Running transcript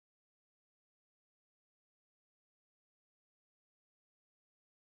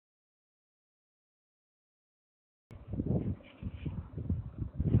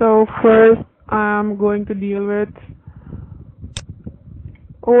So first I'm going to deal with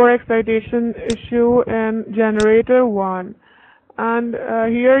overexcitation issue in generator 1, and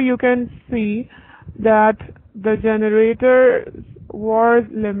here you can see that the generator's VAR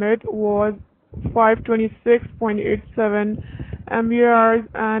limit was 526.87 MVARs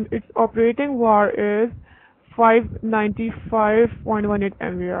and its operating VAR is 595.18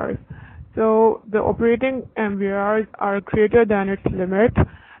 MVARs. So the operating MVARs are greater than its limit.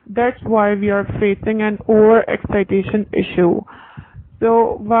 That's why we are facing an overexcitation issue.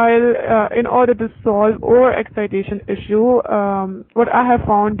 So while in order to solve overexcitation issue, what I have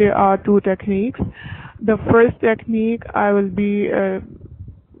found, there are two techniques. The first technique I will be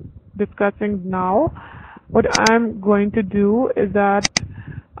discussing now. What I'm going to do is that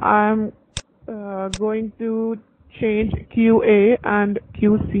I'm going to change QA and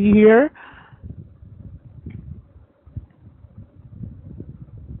QC here.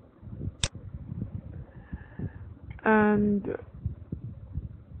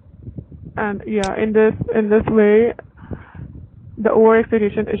 And yeah, in this way the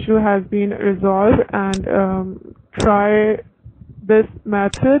overexcitation issue has been resolved. And try this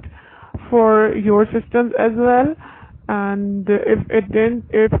method for your systems as well. And if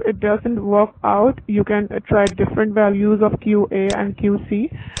it doesn't work out, you can try different values of QA and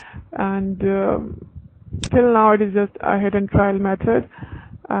QC. And till now it is just a hit and trial method.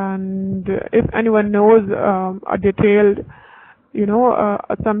 And if anyone knows a detailed,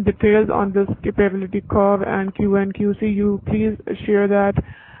 some details on this capability curve and Q and QC, you please share that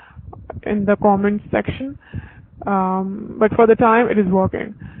in the comments section. But for the time, it is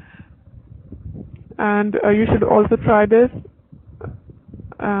working. And you should also try this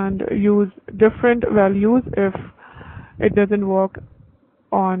and use different values if it doesn't work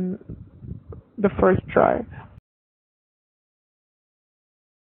on the first try.